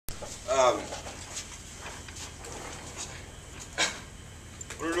What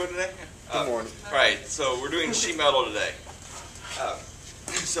are we doing today? Good morning. All right, so we're doing sheet metal today.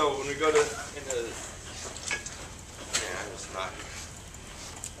 So when we go to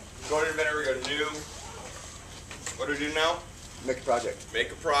go to Inventor, we go to New. What do we do now? Make a project.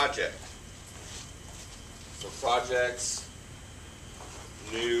 Make a project. So projects,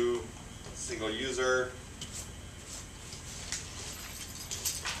 New, single user.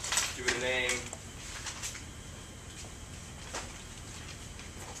 Give it a name.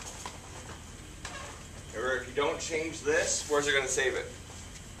 Remember, if you don't change this, where's it going to save it?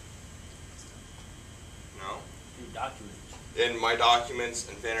 No? In documents. In my documents,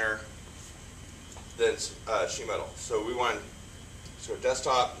 Inventor, then sheet metal. So we want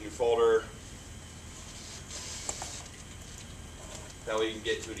desktop, new folder. That way you can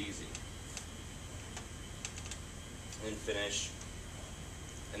get to it easy. And finish.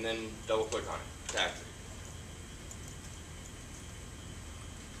 And then double click on it to activate.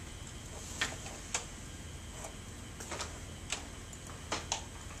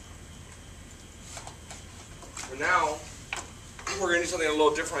 So now we're going to do something a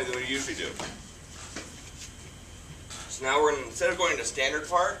little differently than we usually do. So now we're going to, instead of going to standard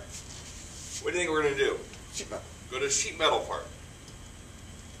part, what do you think we're going to do? Sheet metal. Go to sheet metal part.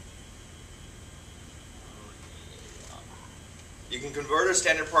 You can convert a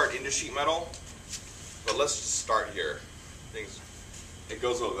standard part into sheet metal, but let's just start here. It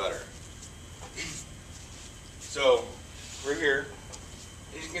goes a little better. So we're here.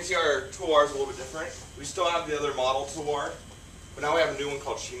 As you can see, our toolbar is a little bit different. We still have the other model toolbar, but now we have a new one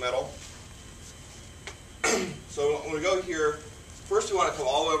called sheet metal. So when we go here, first we want to come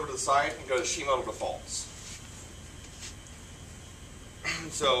all the way over to the side and go to sheet metal defaults.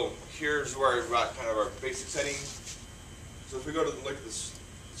 So here's where we've got kind of our basic settings. So if we go to look at this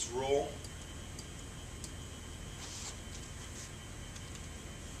rule,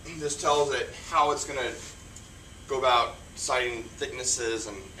 this tells it how it's going to go about deciding thicknesses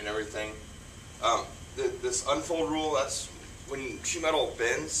and everything. This unfold rule, that's when sheet metal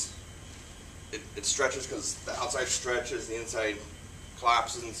bends, it stretches because the outside stretches, the inside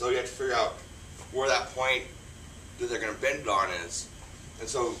collapses, and so you have to figure out where that point that they're going to bend it on is. And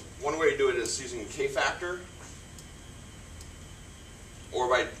so one way to do it is using K-factor, or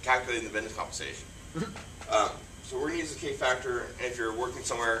by calculating the bending compensation. So we're going to use the K-factor, and if you're working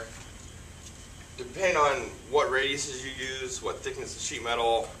somewhere, depending on what radiuses you use, what thickness of sheet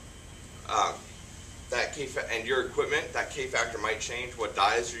metal, that and your equipment, that K-factor might change, what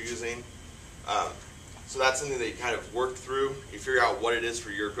dies you're using. So that's something that you kind of work through. You figure out what it is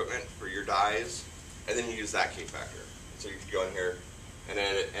for your equipment, for your dies, and then you use that K-factor. So you can go in here and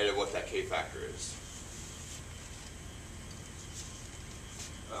edit what that K-factor is.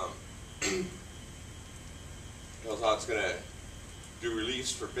 Tells how it's going to do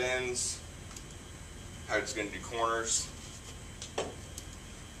reliefs for bends, how it's going to do corners. And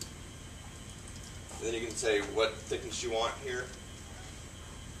then you can say what thickness you want here.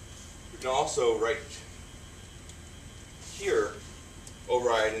 You can also right here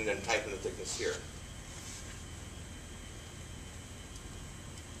override and then type in the thickness here.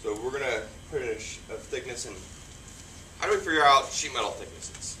 So we're going to put in a thickness in. How do we figure out sheet metal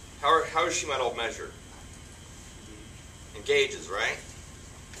thicknesses? How is sheet metal measured? In gauges, right?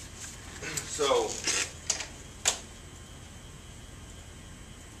 So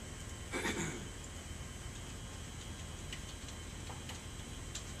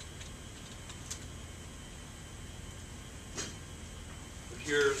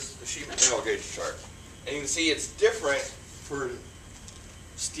here's the sheet metal gauge chart. And you can see it's different for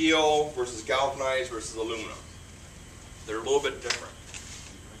steel versus galvanized versus aluminum. They're a little bit different.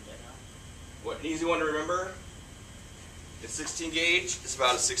 What an easy one to remember? It's 16 gauge. It's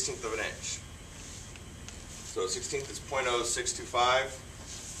about a 1/16 of an inch. So 1/16 is 0.0625,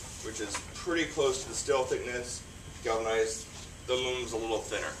 which is pretty close to the steel thickness. Galvanized, the aluminum's a little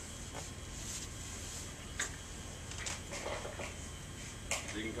thinner.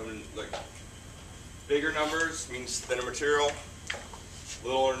 So you can come in like bigger numbers means thinner material.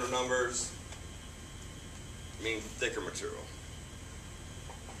 Littler numbers mean thicker material.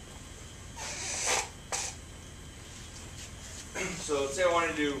 So let's say I want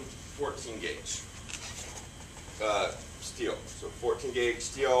to do 14 gauge steel. So 14 gauge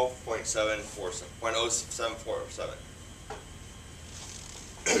steel, 0.0747.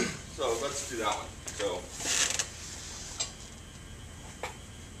 So let's do that one. So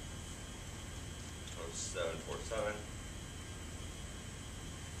 0.747.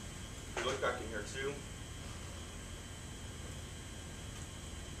 If you look back in here too,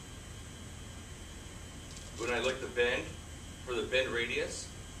 when I look at the bend, for the bend radius,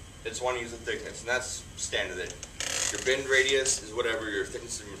 it's one to use the thickness, and that's standard. Your bend radius is whatever your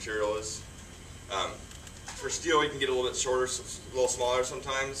thickness of material is. For steel, you can get a little bit shorter, a little smaller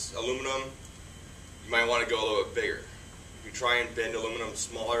sometimes. Aluminum, you might want to go a little bit bigger. If you try and bend aluminum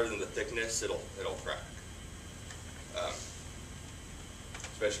smaller than the thickness, it'll crack.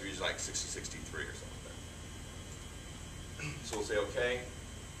 Especially if you're using like 6063 or something like that. So we'll say okay.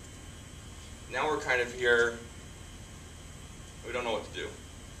 Now we're kind of here. We don't know what to do.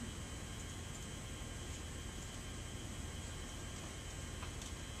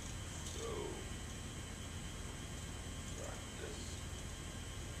 So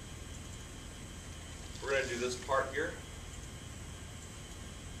we're going to do this part here.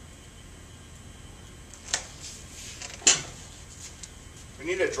 We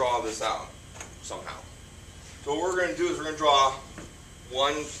need to draw this out somehow. So what we're going to do is we're going to draw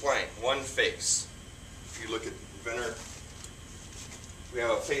one plane, one face. If you look at Inventor, we have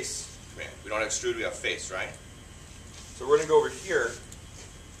a face command. We don't extrude, we have face, right? So we're going to go over here.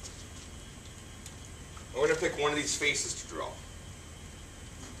 And we're going to pick one of these faces to draw.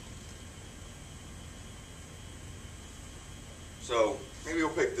 So maybe we'll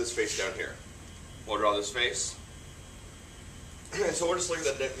pick this face down here. We'll draw this face. And so we'll just look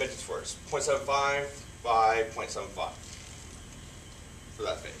at the dimensions first. 0.75 by 0.75 for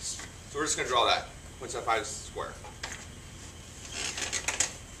that face. So we're just going to draw that. 0.75 square.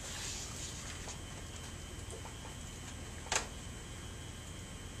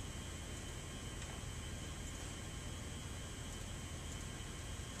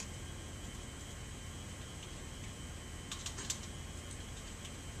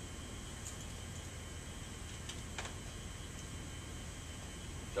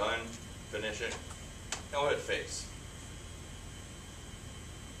 Done. Finish it. Now we'll hit face.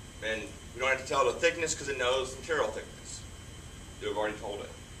 And we don't have to tell the thickness because it knows the material thickness. We've already told it.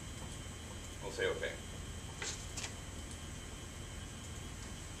 We'll say OK.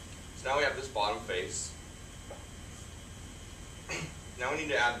 So now we have this bottom face. Now we need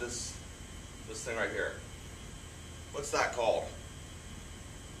to add this thing right here. What's that called?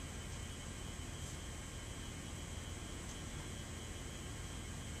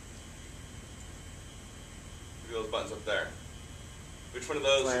 Those buttons up there. Which one of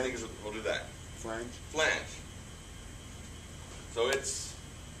those do you think will do that? Flange. Flange. So it's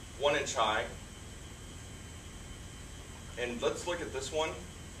 1 inch high. And let's look at this one.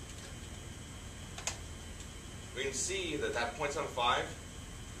 We can see that that 0.75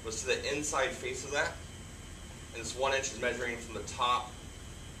 was to the inside face of that. And this 1 inch is measuring from the top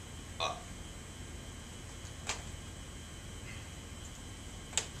up.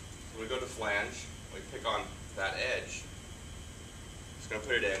 So we go to flange. We pick on that edge. Just going to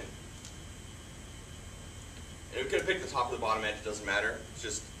put it in. And we could have picked the top of the bottom edge, it doesn't matter. It's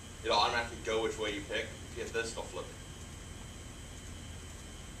just, it'll automatically go which way you pick. If you hit this, it'll flip it.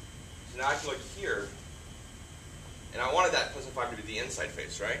 So now I can look here, and I wanted that 0.75 to be the inside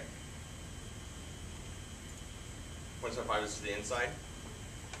face, right? 0.75 is to the inside.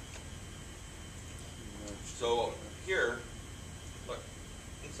 So here, look,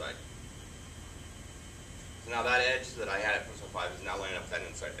 inside. So now that edge that I had at 0.75 is now lining up with that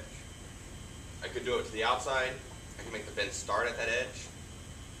inside edge. I could do it to the outside. I could make the bend start at that edge.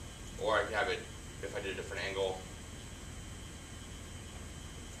 Or I could have it, if I did a different angle,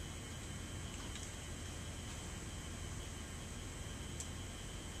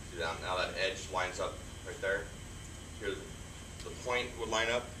 see that now that edge lines up right there. Here the point would line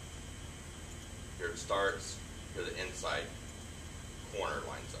up. Here it starts. Here the inside corner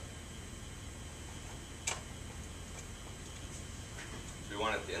lines up. So we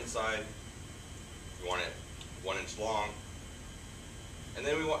want it the inside. We want it 1 inch long. And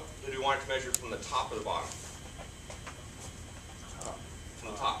then we want it to measure from the top of the bottom.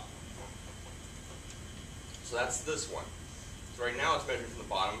 From the top. So that's this one. So right now it's measuring from the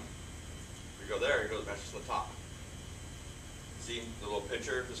bottom. If we go there, it goes measures from the top. See the little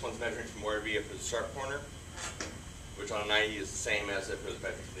picture? This one's measuring from where it would be if it was a sharp corner, which on a 90 is the same as if it was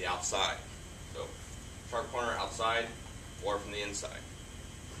measuring from the outside. So sharp corner outside or from the inside.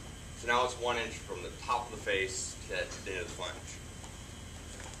 So now it's 1 inch from the top of the face to the end of the flange.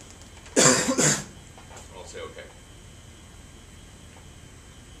 And I'll say OK.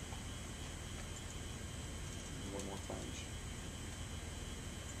 One more flange.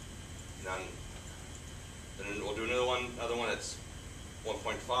 Then we'll do another one that's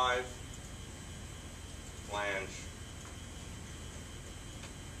 1.5 flange,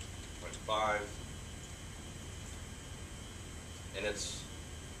 0.5, and it's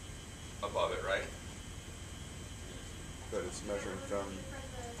above it, right? But it's measuring from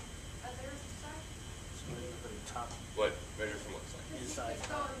Top What? Measure from what side? inside. It's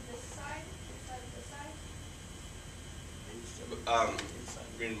going this side, inside this side.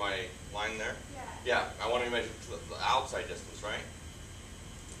 You mean my line there? Yeah. Yeah, I want to measure the outside distance, right?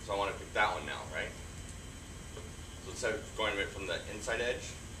 So I want to pick that one now, right? So instead of going from the inside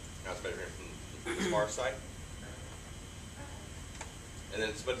edge, now it's measuring from the far side. And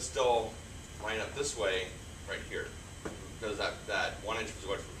then, but it's still lining up this way, right here. Because that 1 inch was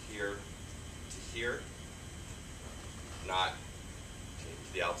going from here to here, not to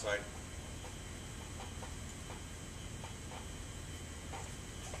the outside.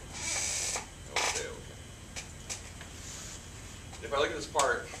 Okay, okay. If I look at this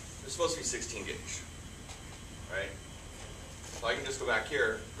part, it's supposed to be 16 gauge, right? So I can just go back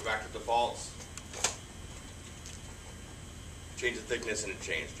here, go back to defaults, change the thickness, and it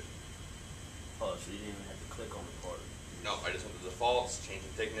changed it. Oh, so you didn't even have to click on the part. No, I just went to defaults, changed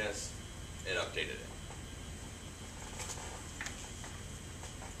the thickness, and updated it.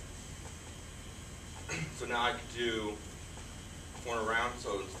 So now I could do corner round.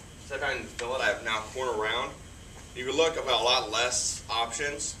 So instead of having to fill it, I have now corner round. If you look, I've got a lot less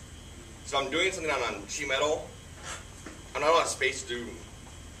options. So I'm doing something on sheet metal. I don't have a lot of space to do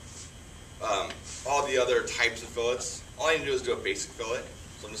all the other types of fillets. All I need to do is do a basic fillet.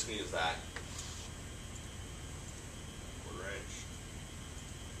 So I'm just going to use that. Quarter inch.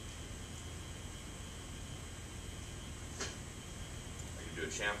 I can do a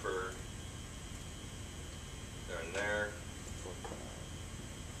chamfer. There and there.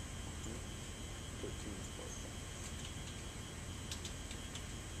 13.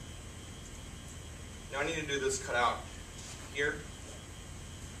 Now I need to do this cutout here.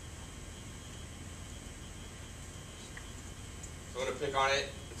 So I'm going to pick on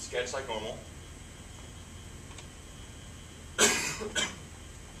it and sketch like normal.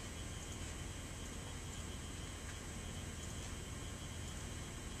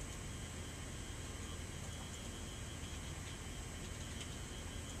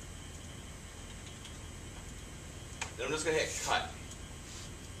 Then I'm just going to hit cut.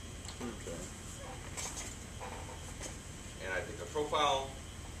 Okay. And I pick a profile,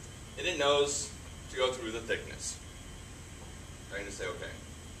 and it knows to go through the thickness. I can just say OK.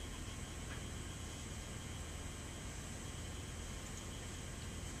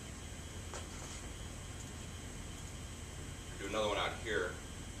 Do another one out here.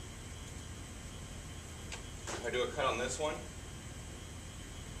 If I do a cut on this one,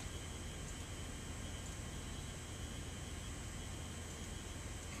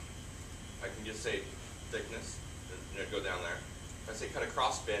 I can just say thickness, and it'd go down there. If I say cut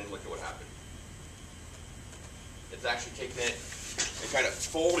across bend, look at what happened. It's actually taking it and kind of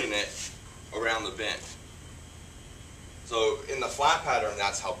folding it around the bend. So in the flat pattern,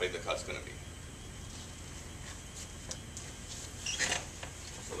 that's how big the cut's going to be.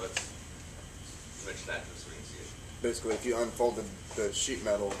 So let's mention that just so we can see it. Basically, if you unfolded the sheet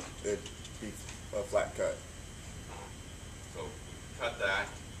metal, it'd be a flat cut. So cut that.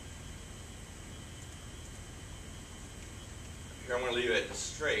 Here I'm going to leave it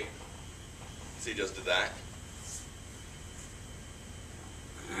straight. See, just did that.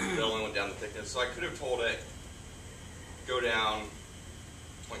 It only went down the thickness. So I could have told it, go down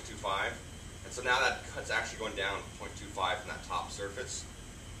 0.25. And so now that cut's actually going down 0.25 from that top surface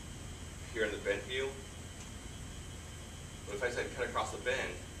here in the bend view. But if I said cut across the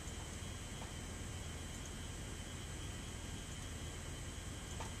bend,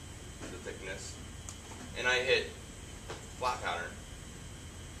 the thickness, and I hit flat pattern,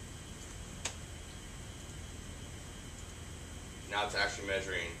 now it's actually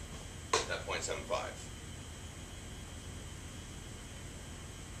measuring that 0.75.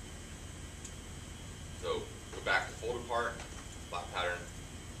 So go back to fold apart, flat pattern.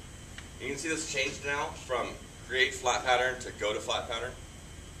 You can see this changed now from create flat pattern to go to flat pattern.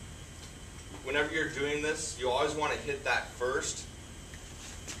 Whenever you're doing this, you always want to hit that first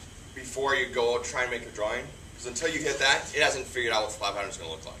before you go try and make a drawing. Because until you hit that, it hasn't figured out what the flat pattern is going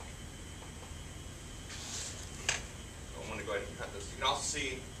to look like. So I'm going to go ahead and cut this. You can also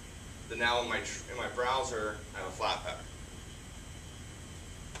see that now in my browser, I have a flat pattern.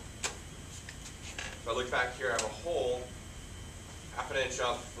 If I look back here, I have a hole 1/2 inch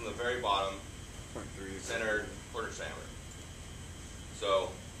up from the very bottom, 0.3. centered, quarter diameter.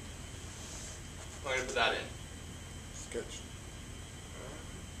 So I'm going to put that in. Sketch.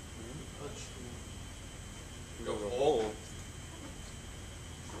 Go hole.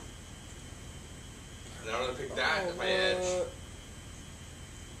 And then I'm going to pick that as my edge.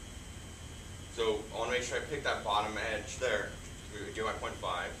 So So I want to make sure I pick that bottom edge there. Get my 0.5.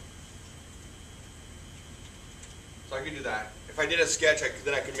 So I could do that. If I did a sketch,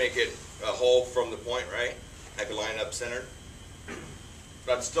 then I could make it a hole from the point, right? I could line it up centered.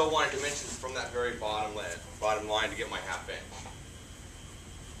 But I'd still want dimensions from that very bottom line to get my half inch.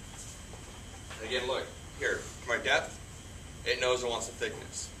 And again, look, here, for my depth, it knows it wants the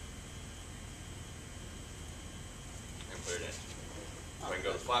thickness. And put it in. So I can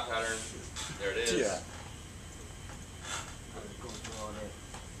go to the flat pattern. There it is. Yeah. I'm just going through all that.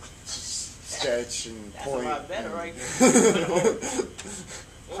 Sketch and That's point. a lot better right there.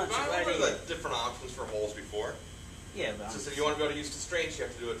 Well, Punch it I right remember in. the different options for holes before. Yeah, but I'm Just if you want to be able to use constraints, you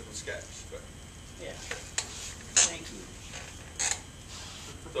have to do it from sketch. But. yeah. Thank you.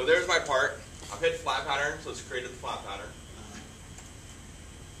 So there's my part. I've hit flat pattern, so it's created the flat pattern.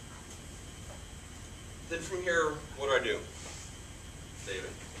 Then from here, what do I do? Save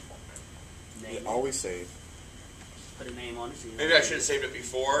it. Name Yeah, it. always save. Put a name on it. So you know Maybe I what should it have is. saved it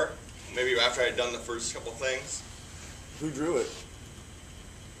before. Maybe after I had done the first couple things. Who drew it?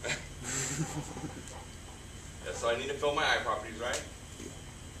 Yeah, so I need to fill my eye properties, right?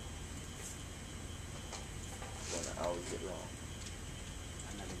 One I always get wrong.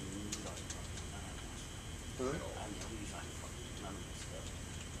 I never use Huh? I never use none of this stuff.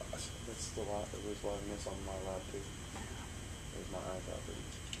 That's the lot. It was what I miss on my lab too. It was my eye properties.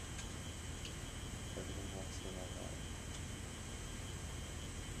 Everything has to be like that.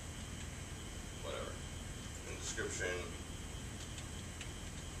 Whatever. And description.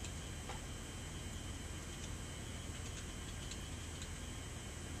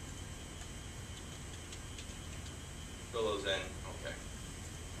 Fill those in. Okay.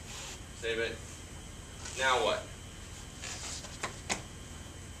 Save it. Now what?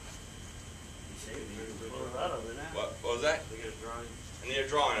 You saved it. You can pull it out of it now. What was that? We get a drawing. I need a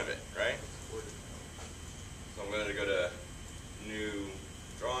drawing of it, right? Word. So I'm going to go to new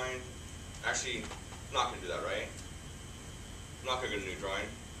drawing. Actually, I'm not going to do that, right? I'm not going to go to new drawing.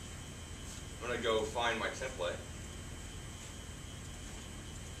 I'm going to go find my template.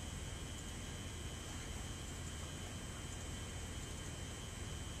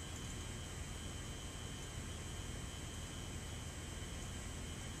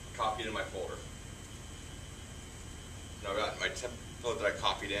 Copy it in my folder. Now I've got my template that I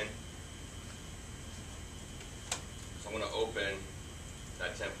copied in. So I'm going to open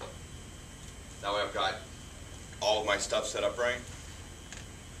that template. That way I've got all of my stuff set up right.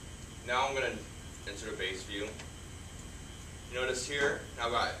 Now I'm going to insert a base view. You notice here, now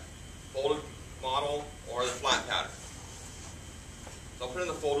I've got folded model or the flat pattern. So I'll put in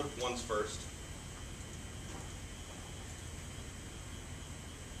the folded ones first.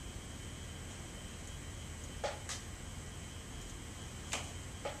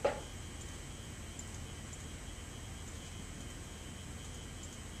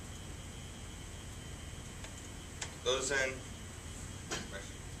 Those in,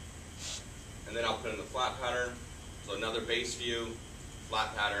 and then I'll put in the flat pattern. So another base view,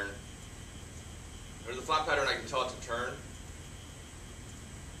 flat pattern. Under the flat pattern, I can tell it to turn.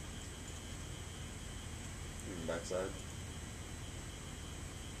 Backside.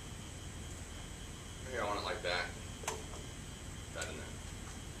 Maybe I want it like that. That in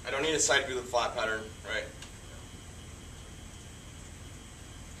there. I don't need a side view of the flat pattern, right?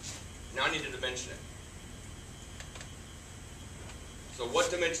 Now I need to dimension it. So what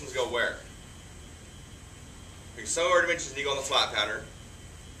dimensions go where? Because some of our dimensions need to go on the flat pattern,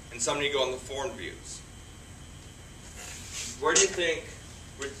 and some need to go on the formed views. Where do you think,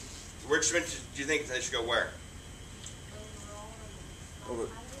 which dimensions do you think they should go where? Over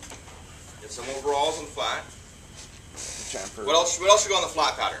Yeah, some overalls on the flat. the chamfer. What else should go on the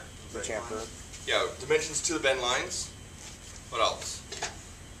flat pattern? The chamfer. Yeah, dimensions to the bend lines. What else?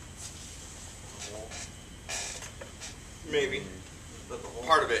 Maybe. But the whole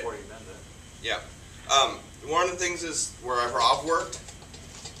Part of it. before you bend it. Yeah. One of the things is wherever I've worked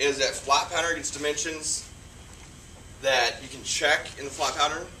is that flat pattern gets dimensions that you can check in the flat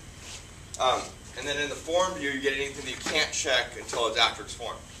pattern. And then in the form view, you get anything that you can't check until it's after it's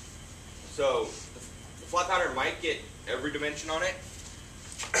formed. So the flat pattern might get every dimension on it,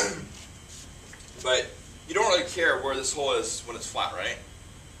 but you don't really care where this hole is when it's flat, right?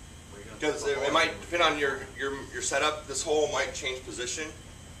 Where you gonna Because put the it hole might in? depend on your setup. This hole might change position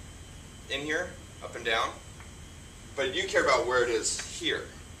in here, up and down. But you care about where it is here.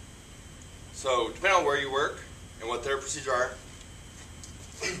 So depending on where you work and what their procedures are,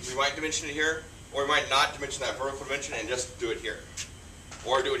 we might dimension it here, or we might not dimension that vertical dimension and just do it here.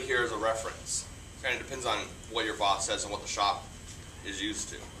 Or do it here as a reference. It kind of depends on what your boss says and what the shop is used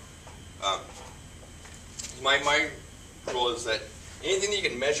to. My rule is that anything that you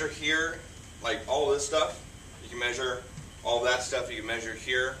can measure here, like all of this stuff, you can measure all of that stuff. You can measure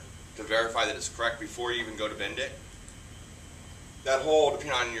here to verify that it's correct before you even go to bend it. That hole,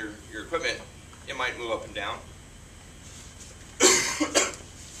 depending on your equipment, it might move up and down.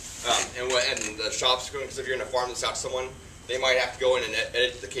 And the shop's going, because if you're in a farm that's out to someone, they might have to go in and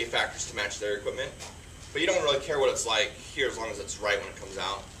edit the K factors to match their equipment. But you don't really care what it's like here as long as it's right when it comes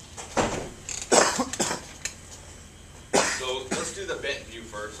out. So let's do the bent view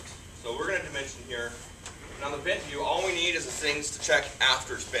first. So we're going to dimension here. And on the bent view, all we need is the things to check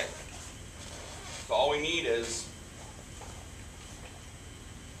after it's bent. So all we need is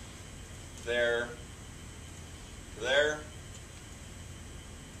there to there,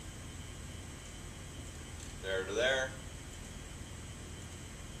 there to there,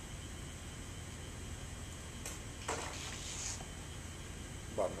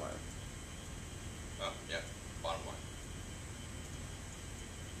 Bottom line. oh yeah, bottom line.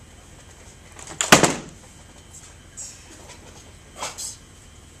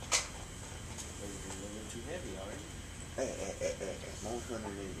 Maybe you're a little too heavy, are you? Hey,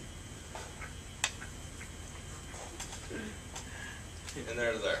 180. And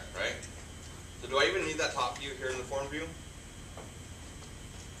there to there, right? So do I even need that top view here in the form view?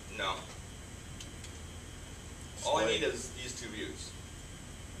 No. All I need is these two views.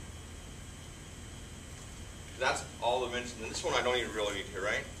 That's all the mentioned. And this one I don't even really need here,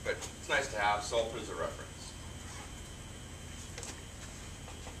 right? But it's nice to have, so I'll put it as a reference.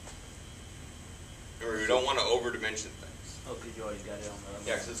 Remember, we don't want to over-dimension things. Oh, because you already got it on the other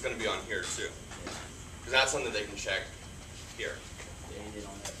Yeah, because it's going to be on here too. Yeah. Because that's something they can check here. Yeah, you did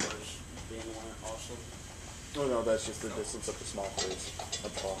on that first bin one also. Oh no, that's just the distance of the small face.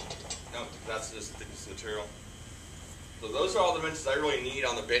 That's all. No, that's just the thickness of the material. So those are all the dimensions I really need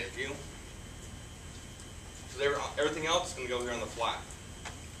on the bent view. So everything else is going to go here on the flat.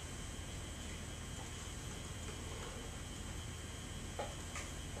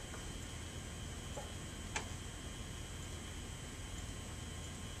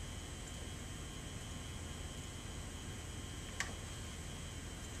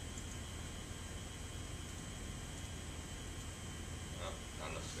 Oh, not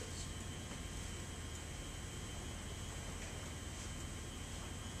enough space.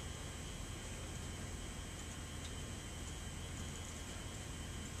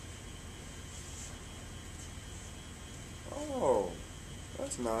 Oh,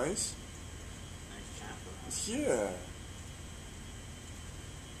 that's nice. Nice chamfer, huh? Yeah.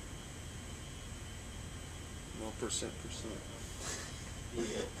 No percent. Yeah.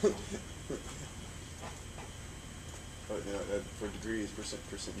 Oh, yeah, for degrees, percent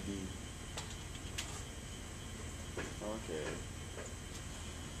D. Okay.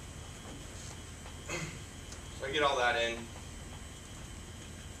 So I get all that in.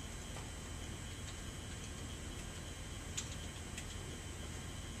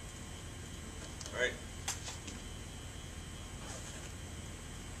 All right.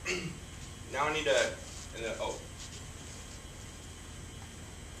 Now I need to, and then, oh.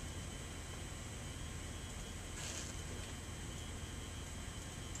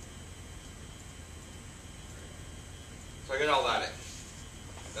 So I get all that in.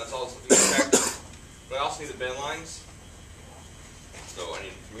 That's all something to check. But I also need the bend lines. So I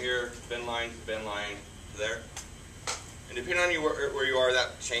need from here, bend line to there. And depending on where you are,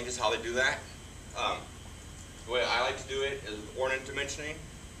 that changes how they do that. The way I like to do it is with ordnance dimensioning.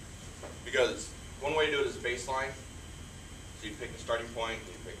 Because one way to do it is baseline. So you pick the starting point, and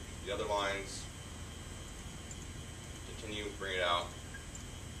you pick the other lines, continue, bring it out,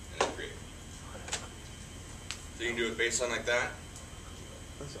 and then create. So you can do it baseline like that.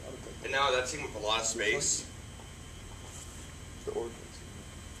 That's what I would think. And now that's even with a lot of space. The ordinance.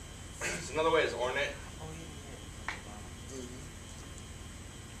 So another way is ornate. Oh, yeah.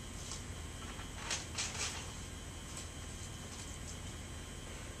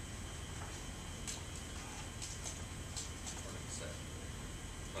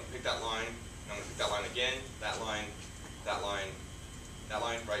 I'm going to pick that line, and I'm going to pick that line again, that line, that line, that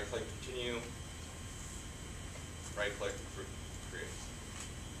line, right click, continue, right click, create.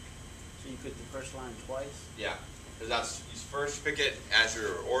 So you picked the first line twice? Yeah, because that's, you first pick it as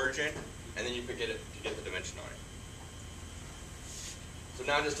your origin, and then you pick it to get the dimension on it. So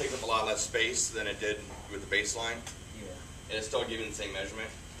now it just takes up a lot less space than it did with the baseline, Yeah. and it's still giving the same measurement.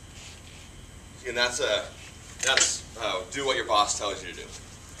 And that's do what your boss tells you to do.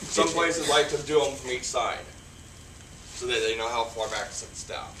 Some places like to do them from each side, so that they know how far back to set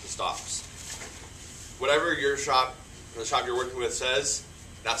the stops. Whatever your shop, the shop you're working with says,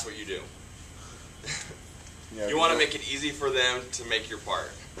 that's what you do. Yeah, You want to make it easy for them to make your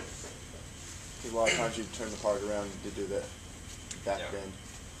part. A lot of times you turn the part around to do that back Yeah. bend.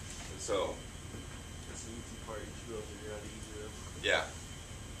 And so, That's the easy part. You should be able to figure out easier. yeah.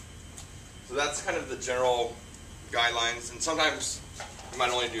 So that's kind of the general guidelines, and sometimes you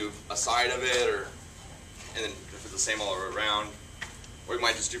might only do a side of it, and then if it's the same all around, or you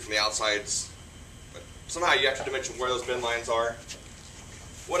might just do from the outsides. But somehow you have to dimension where those bend lines are.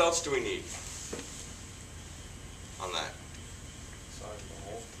 What else do we need on that? Size of the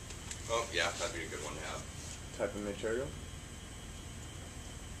hole. Oh, yeah, that'd be a good one to have. Type of material.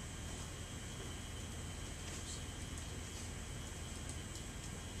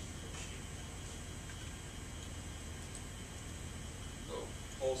 So,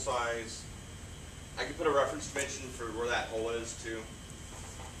 hole size. I could put a reference dimension for where that hole is too.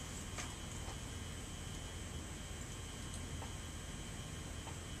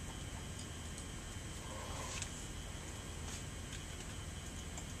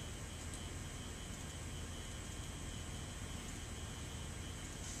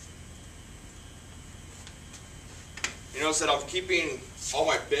 You notice that I'm keeping all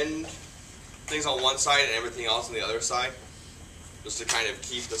my bend things on one side and everything else on the other side, just to kind of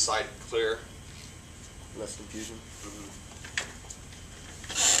keep the side clear. Less confusion.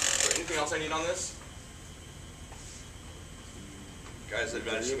 So anything else I need on this? Guys, I've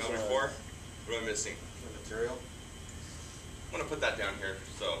done sheet metal before. What am I missing? The material. I'm going to put that down here.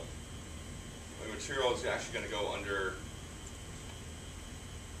 So my material is actually going to go under.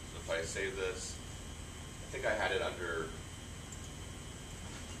 So if I save this, I think I had it under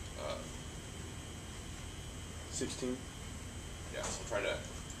 16. yeah, so I'm trying to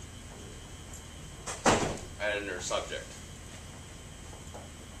add it under subject.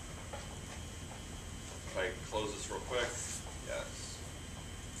 If I close this real quick, yes.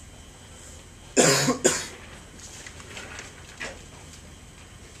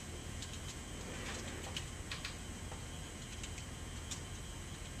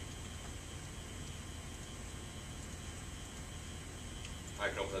 I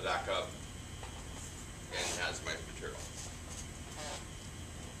can open it back up and it has my material.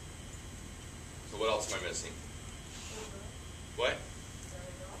 So what else am I missing? What?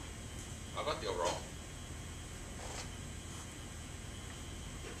 How about the overall?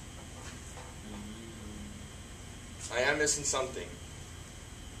 I am missing something.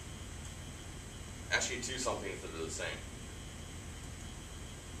 Actually, two somethings that are the same.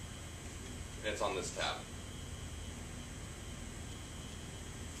 And it's on this tab.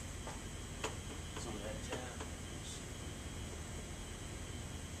 It's on that tab.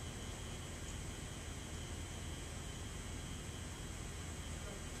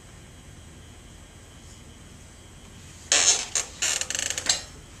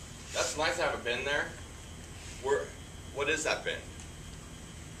 That's nice to have a bend there. What is that bend?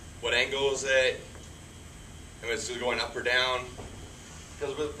 What angle is it? And it's going up or down?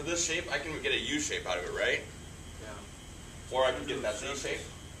 Because for this shape, I can get a U shape out of it, right? Yeah. Or I can get that Z shape.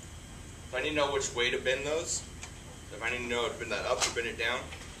 So I need to know which way to bend those. So if I need to know to bend that up or bend it down.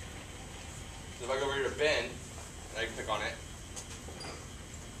 So if I go over here to bend, and I can click on it,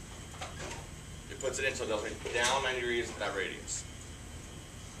 it puts it in so it tells me down 90 degrees at that radius.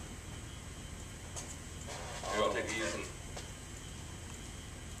 Maybe I'll take these and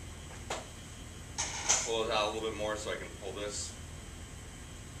pull it out a little bit more so I can pull this.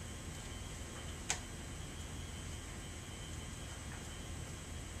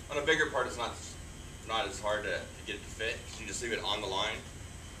 On a bigger part, it's not as hard to get it to fit because you just leave it on the line.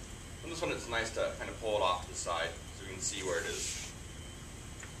 On this one, it's nice to kind of pull it off to the side so we can see where it is.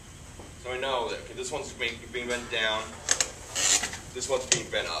 So I know that okay, this one's being bent down, this one's being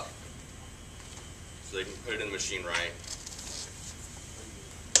bent up. So they can put it in the machine right.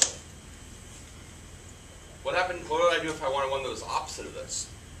 What would I do if I wanted one that was opposite of this?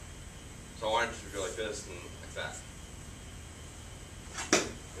 So I wanted it to go like this and like that.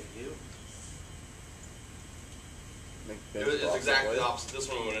 Thank you. Make It's exactly the opposite. This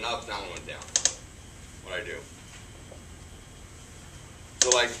one went up, that one went down. What I do. So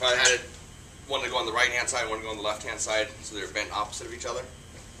like if I had it, one to go on the right hand side, one to go on the left hand side, so they're bent opposite of each other.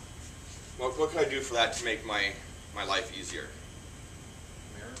 What can I do for that to make my life easier?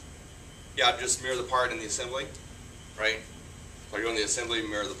 Mirror. Yeah, just mirror the part in the assembly, right? So I go in the assembly,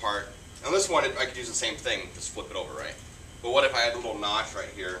 mirror the part. Now this one, I could use the same thing, just flip it over, right? But what if I had a little notch right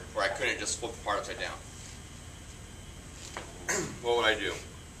here where I couldn't just flip the part upside down? What would I do?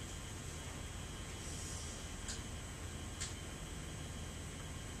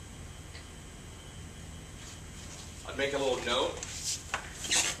 I'd make a little note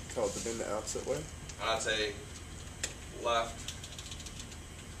Tell it to bend the opposite way. And I'd say left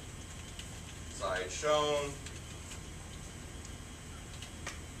side shown.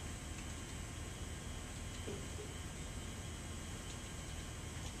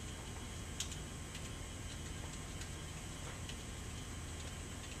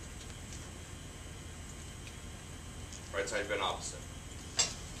 Right side bend opposite.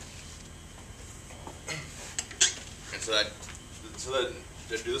 And so that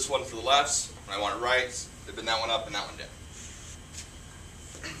to do this one for the lefts, when I want it rights, they bend that one up and that one down.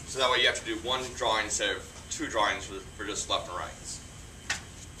 So that way you have to do one drawing instead of two drawings for just left and rights.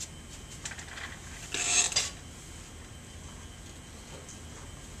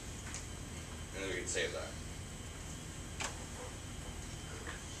 And then we can save that.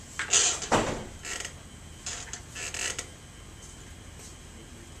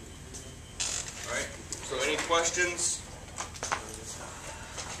 Alright, so any questions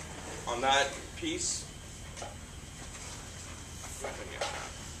on that piece?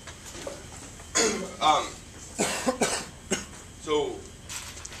 So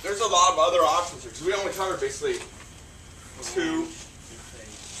there's a lot of other options here because we only covered basically two,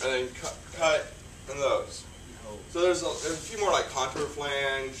 and then cut and those. So there's a few more like contour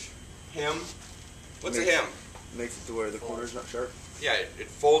flange, hem. What's a hem? Makes it to where the corner's not sharp. Yeah, it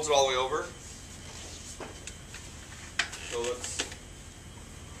folds it all the way over. So let's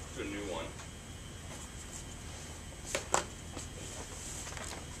do a new one.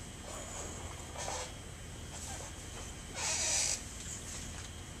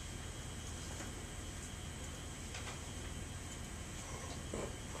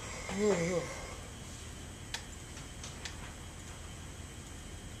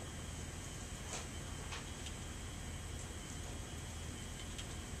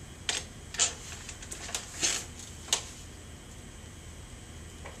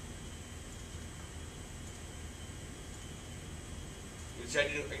 See, I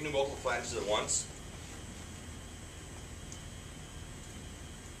can do multiple flanges at once.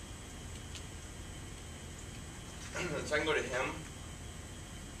 So I can go to hem,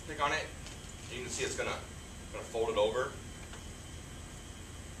 click on it, and you can see it's gonna fold it over.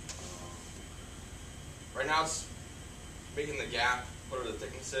 Right now it's making the gap, whatever the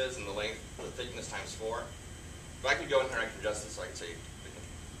thickness is, and the length, the thickness times 4. But I could go in here and I can adjust this, so I can say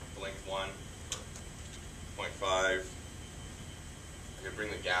the length 1, or 0.5. I can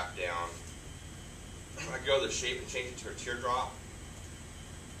bring the gap down. I can go to the shape and change it to a teardrop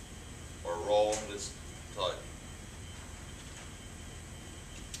or a roll, just tell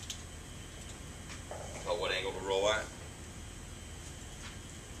what angle to roll at.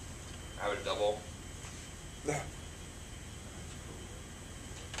 I have a double.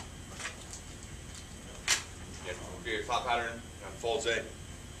 Do your flat pattern and folds it,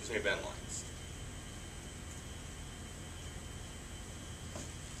 just make bend lines.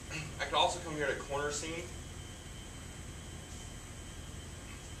 I could also come here to corner seam.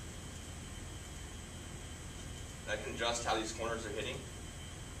 I can adjust how these corners are hitting.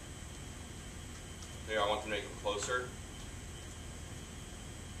 Maybe I want to make them closer.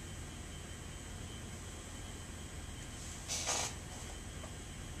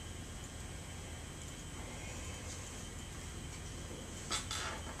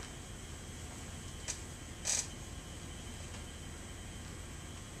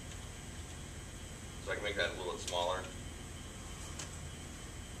 So I can make that a little bit smaller.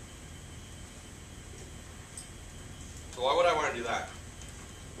 So why would I want to do that?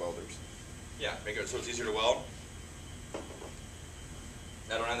 Welders. Yeah, make it so it's easier to weld.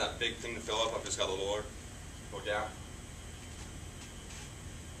 I don't have that big thing to fill up, I've just got a little gap.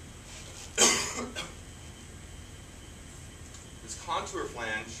 This contour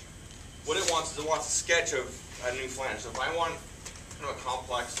flange, what it wants is it wants a sketch of a new flange. So if I want kind of a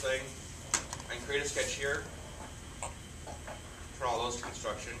complex thing, I can create a sketch here, turn all those to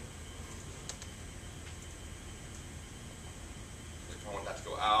construction. If I want that to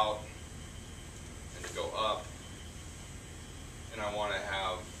go out and to go up, and I want to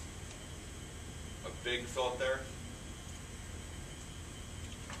have a big fillet there.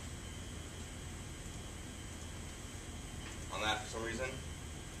 On that for some reason.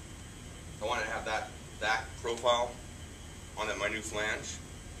 I want to have that profile on my new flange.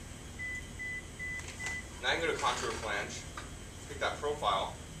 Now I can go to contour flange, pick that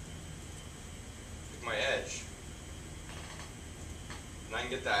profile, pick my edge, and I can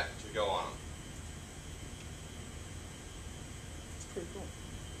get that to go on them. That's pretty cool.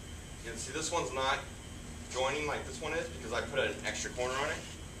 You can see this one's not joining like this one is because I put an extra corner on it.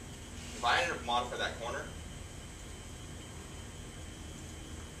 If I ended up modifying that corner,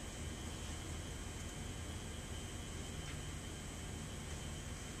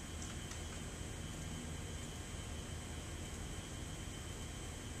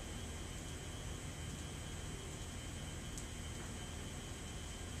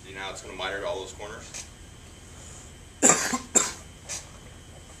 See now it's going to miter all those corners. So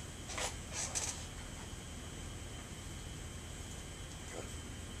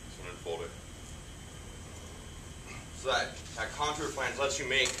unfold it. So that contour flange lets you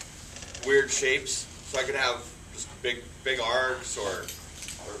make weird shapes. So I could have just big arcs or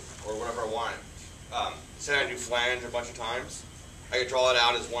whatever I want. Say I do flange a bunch of times, I could draw it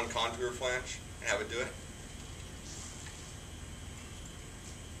out as one contour flange and have it do it.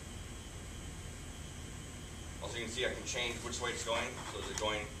 Also, you can see I can change which way it's going. So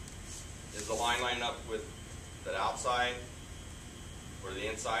is the line lining up with the outside or the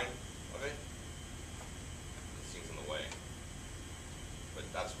inside of it? It seems in the way. But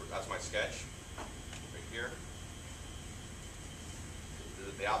that's my sketch right here. Is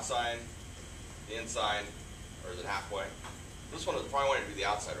it the outside, the inside, or is it halfway? This one is probably wanted to be the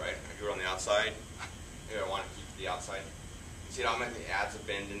outside, right? I drew it on the outside. Maybe I want to keep the outside. You see it automatically adds a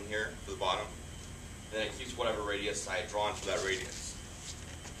bend in here for the bottom. And then it keeps whatever radius I had drawn for that radius.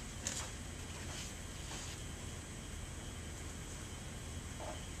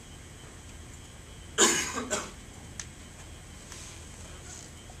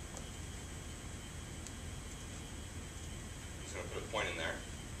 Just going to put a point in there.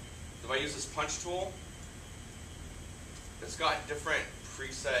 So if I use this punch tool, it's got different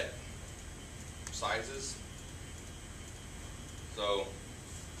preset sizes. So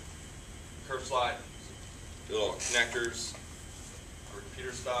curve slot, little connectors for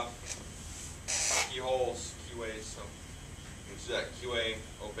computer stuff, keyholes, keyways. So you can see that keyway,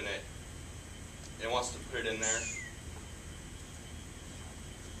 open it. And it wants to put it in there.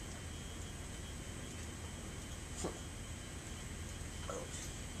 So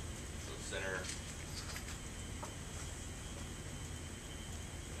center.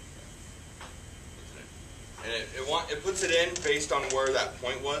 And it puts it in based on where that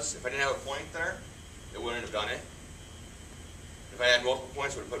point was. If I didn't have a point there, it wouldn't have done it. If I had multiple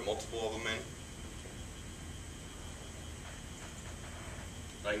points, it would have put multiple of them in.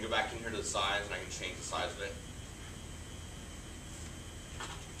 But I can go back in here to the size and I can change the size of it.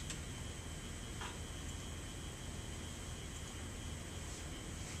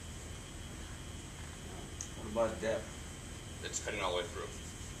 What about depth? It's cutting all the way through.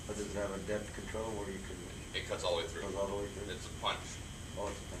 But does it have a depth control where you can? It cuts all the way through. Goes all the way through? It's a punch. Oh,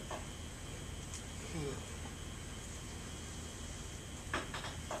 it's a punch.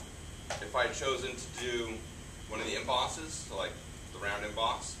 If I had chosen to do one of the embosses, so like the round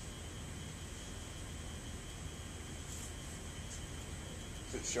emboss,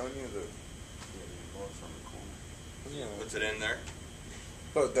 Is it showing you the? Yeah. puts it in there.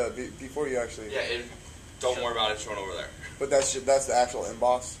 But before you actually. Yeah, don't worry about it showing over there. But that's the actual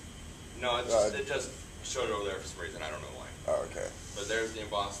emboss. No, it just showed it over there for some reason. I don't know why. Oh, okay. But there's the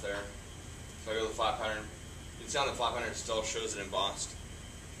emboss there. So I go to the flat pattern. You can see on the flat pattern it still shows it embossed.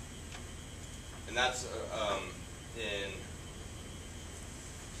 And that's in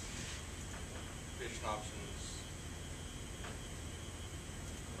creation options.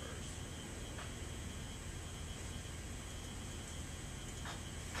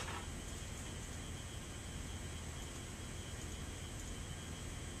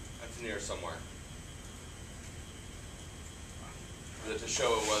 That's in here somewhere. To show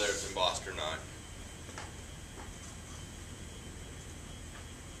whether it's embossed or not.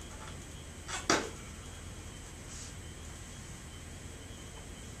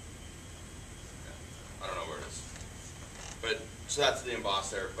 I don't know where it is. But so that's the emboss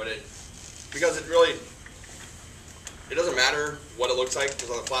there. But because it doesn't matter what it looks like, because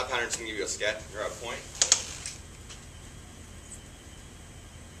on the flat pattern it's going to give you a sketch or a point.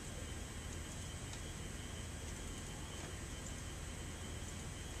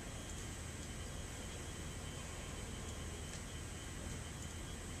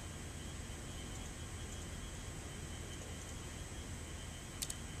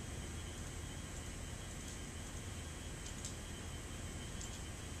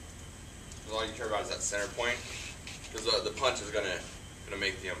 All you care about is that center point, because the punch is gonna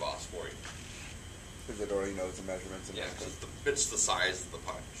make the emboss for you. Because it already knows the measurements and Yeah, everything. it's the size of the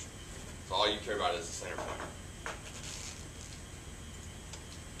punch. So all you care about is the center point.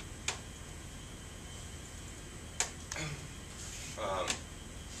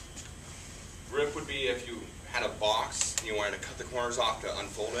 Rip would be if you had a box and you wanted to cut the corners off to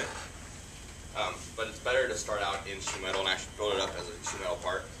unfold it. But it's better to start out in sheet metal and actually build it up as a sheet metal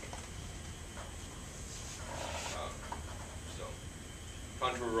part.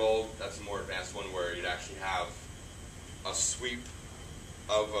 Contour roll, that's a more advanced one where you'd actually have a sweep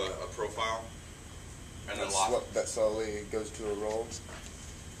of a profile and then lock. That slowly goes to a roll.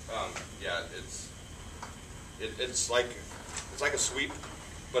 Yeah, it's like a sweep,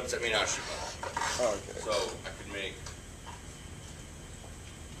 but it's made out of sheet metal. Oh, okay. So I could make.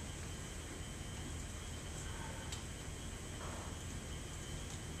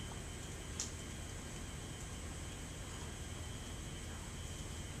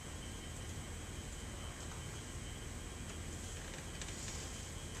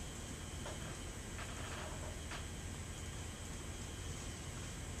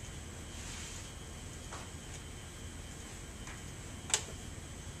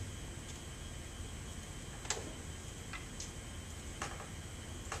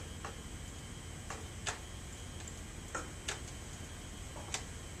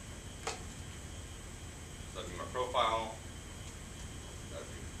 That'd be my profile. That'd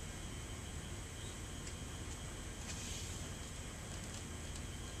be.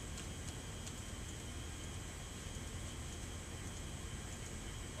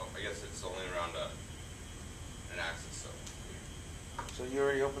 Oh, I guess it's only around an axis, so. So you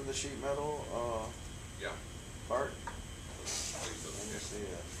already opened the sheet metal Yeah. part? Please, Let me okay. see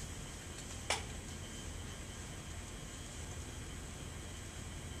it.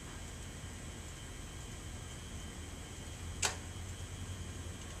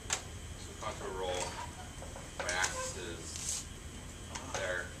 So contour roll. My axis is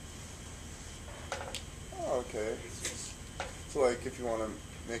there. Oh, okay. You can see it's So like if you want to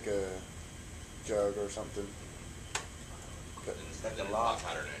make a jug or something. then Like then a it's lock. not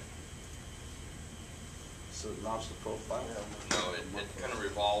pattern it. So it launch the profile? No, it kind of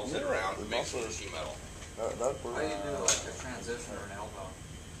revolves it Yeah, around the and makes it muscle. sheet metal. That'd work. How do you do like a transition or an elbow?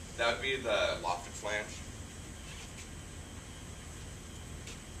 That would be the lofted flange.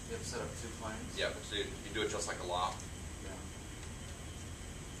 You have to set up 2 planes? Yeah, so you do it just like a loft. Yeah.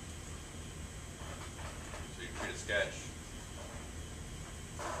 So you create a sketch.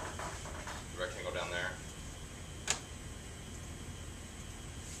 The rectangle down there.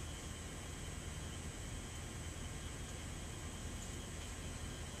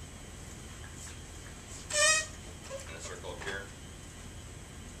 And a circle up here.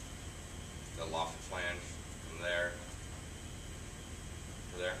 The lofted flange from there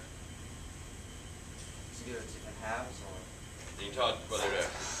to there. So you do it in halves or? You can tell it whether to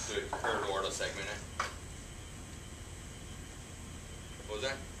do it curved or to segment it. What was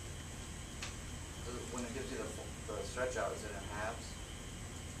that? When it gives you the stretch out, is it in halves?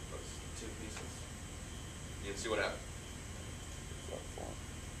 2 pieces? You can see what happened. Flat form.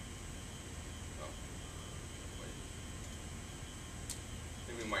 Oh. Wait. I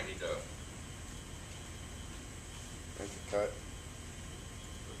think we might need to. Make a cut.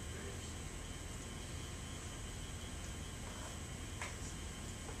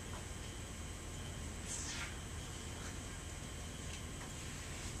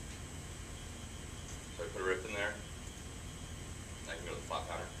 So I put a rip in there. I can go to the flat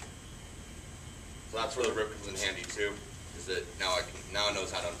pattern. So that's where the rip comes in handy too. Is that now it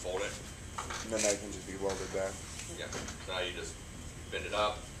knows how to unfold it. And then that can just be welded back. Yeah. So now you just bend it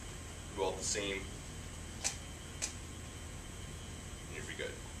up, weld the seam, and you'll be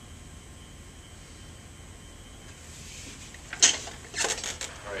good.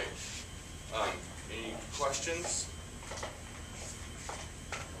 All right. Any questions?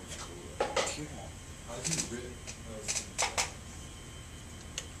 How do you rip?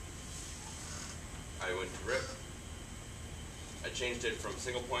 I went to rip. I changed it from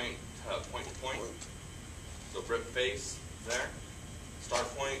single point to point to point. So rip face there, start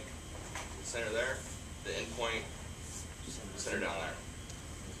point, center there, the end point, center down there.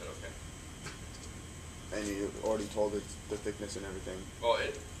 Is that okay? And you already told it the thickness and everything. Well,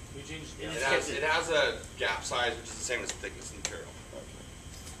 it You changed it has a gap size which is the same as thickness and material. Okay.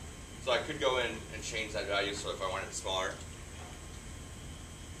 So I could go in and change that value. So if I wanted it smaller,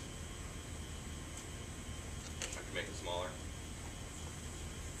 I could make it smaller.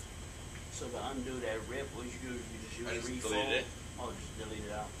 So to undo that rip, what you do is you just use I just refold. deleted it. Oh, just delete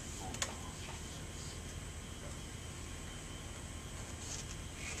it out.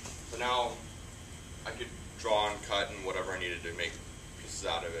 So now I could draw and cut and whatever I needed to make pieces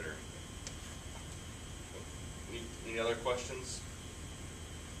out of it. Or any other questions?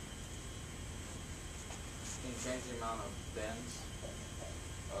 Can you change the amount of bends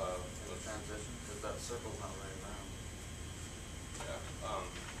in the transition? Because that circle's not right around. Yeah.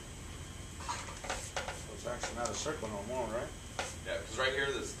 So it's actually not a circle no more, right? Yeah, because right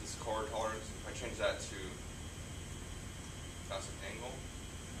here, this chord tolerance, if I change that to facet angle,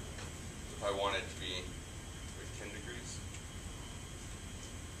 if I want it to be like 10 degrees,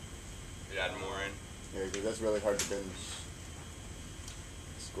 you'd add more in. Yeah, because that's really hard to bend.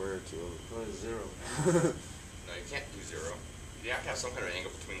 square to Go to 0. No, you can't do 0. You have to have some kind of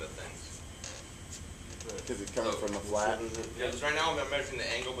angle between the things. Is it coming So- from the flat? Yeah, because right now I'm measuring the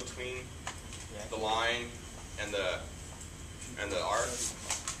angle between the line and the arc.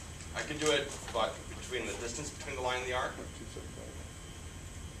 I could do it between the distance between the line and the arc,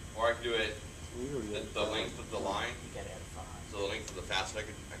 or I could do it the length of the line. You gotta add 5. So the length of the facet I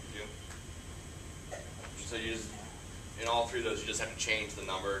could do. So you just, in all three of those, you just have to change the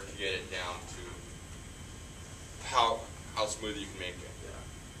number to get it down to how smooth you can make it.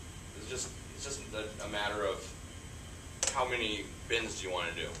 It's just a matter of how many bends do you want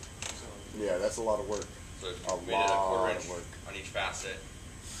to do. Yeah, that's a lot of work. So if A you made it a quarter lot inch of work. on each facet,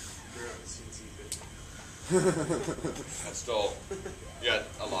 You're on the CNC bit. that's still, you got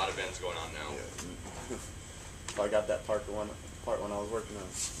a lot of bends going on now. Yeah. If I got that part when I was working on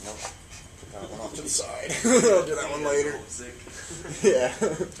it. Nope. Put that one off to the side. I'll do that one later. Sick. Yeah.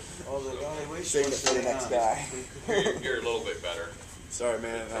 Oh, the evaluation. Saving it for the next guy. You're a little bit better. Sorry,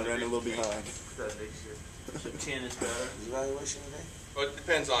 man. I ran a little behind. That makes you. So 10 is better. The evaluation today? But it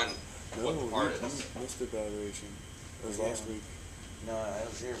depends on what the part you is. missed evaluation. It was last week. No, I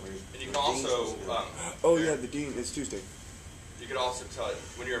was here, but And you can also, Oh yeah, the dean. It's Tuesday. you could also tell it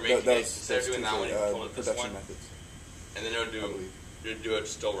when you were making it, instead of doing that one, you could pull it this production one, methods. and then it would I do believe. you'd do it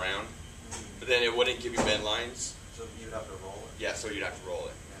still round, but then it wouldn't give you bend lines. So you'd have to roll it. Yeah, so you'd have to roll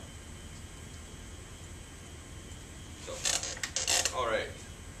it. So, all right.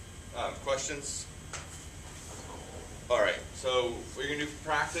 Questions? All right. So what you're gonna do for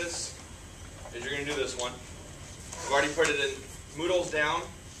practice is you're gonna do this one. I've already put it in. Moodle's down.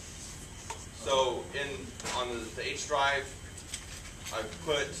 So on the H drive, I've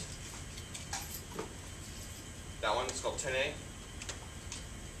put that one. It's called 10A.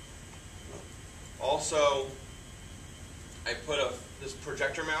 Also, I put this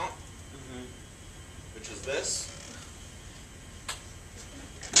projector mount, which is this.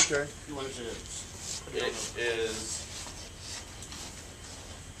 Okay. You wanted to put it on It is.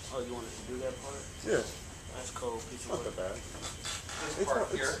 Oh, you wanted to do that part? Yeah. That's cool. Piece of Not work. that bad. This It's part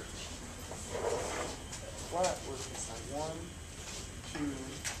not- here. Flat was 1, 2,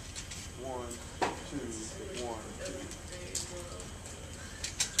 1, 2, 1, 2.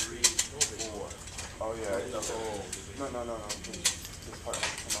 3, 4. Oh yeah. The whole. No. This part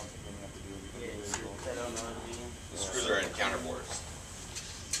come up and then you have to do it. Yeah, see that on the other end? The screws are in counterboards.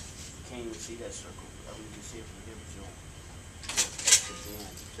 You can't even see that circle. I mean, you can see it from here, but you don't. The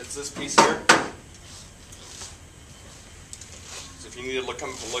bend. It's this piece here. So if you need to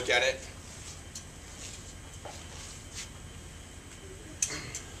come look at it.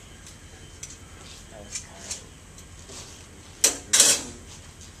 That's kind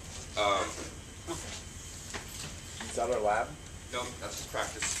of. Is that our lab? No, that's just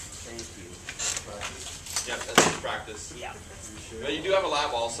practice. Thank you. Yeah, that's just practice. Yeah. But you do have a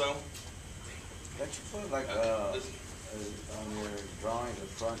lab also. don't you put like This- on your drawing the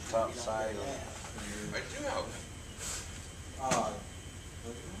front, top, side? I do have.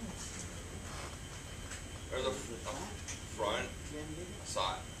 There's a front, a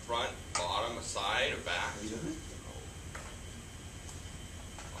side, front, bottom, a side, a back.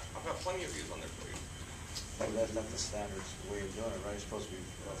 I've got plenty of views on there for you. But that's not the standard way of doing it, right? It's supposed to be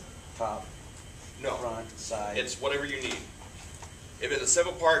top, No, front, side. it's whatever you need. If it's a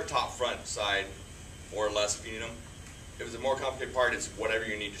simple part, top, front, side, more or less if you need them. If it's a more complicated part, it's whatever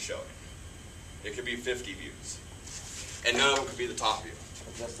you need to show it. It could be 50 views. And none of them could be the top view.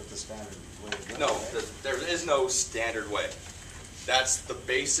 But that's not the standard way of doing it. No, right? there is no standard way. That's the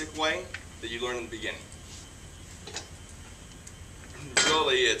basic way that you learn in the beginning.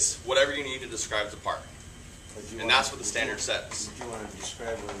 Really, it's whatever you need to describe the part. But you And wanna- that's what the standard says. But you want to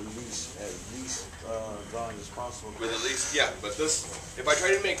describe it as least drawing as possible. With at least, yeah, but this, if I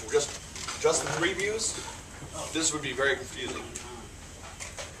try to make just the 3 views, this would be very confusing.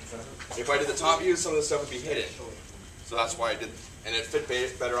 If I did the top view, some of the stuff would be hidden. So that's why I did, and it fit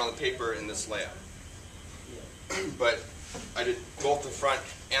better on the paper in this layout. But I did both the front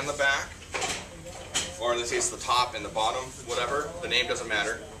and the back, or in this case the top and the bottom, whatever, the name doesn't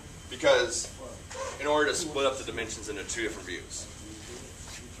matter, because in order to split up the dimensions into 2 different views.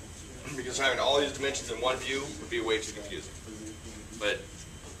 Because having all these dimensions in one view would be way too confusing. But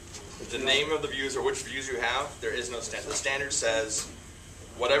the name of the views or which views you have, there is no standard. The standard says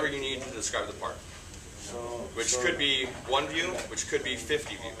whatever you need to describe the part, which could be 1 view, which could be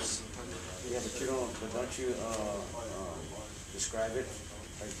 50 views. Yeah, but don't you describe it?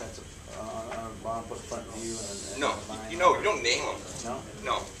 Like that's on the bottom, put front view and No, a line. you don't name them.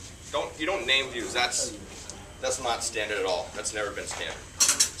 No? No, you don't name views. That's not standard at all. That's never been standard.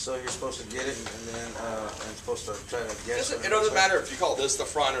 So you're supposed to get it and then and supposed to try to guess. It doesn't matter if you call this the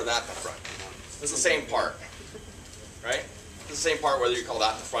front or that the front. It's the same part, right? It's the same part whether you call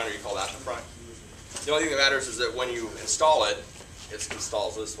that the front or you call that the front. The only thing that matters is that when you install it, it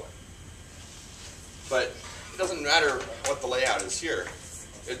installs this way. But it doesn't matter what the layout is here.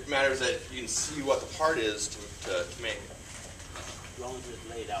 It matters that you can see what the part is to make it. As long as it's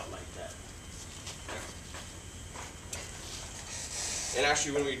laid out like that. And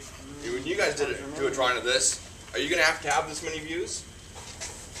actually, when you guys do a drawing of this, are you going to have this many views?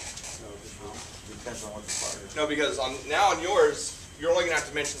 Depends on what the part is. No, because now on yours, you're only going to have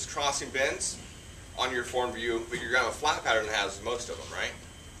dimensions crossing bends on your form view, but you're going to have a flat pattern that has most of them, right?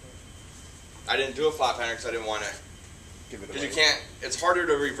 I didn't do a flat pattern because I didn't want to. Because you can't. It's harder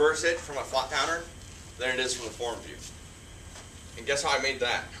to reverse it from a flat pattern than it is from the form view. And guess how I made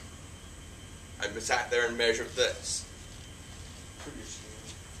that? I sat there and measured this.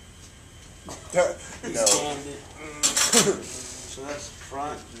 No. Scanned it. So that's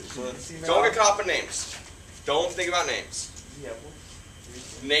front. So it's, Don't get caught up in names. Don't think about names.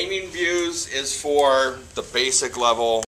 Naming views is for the basic level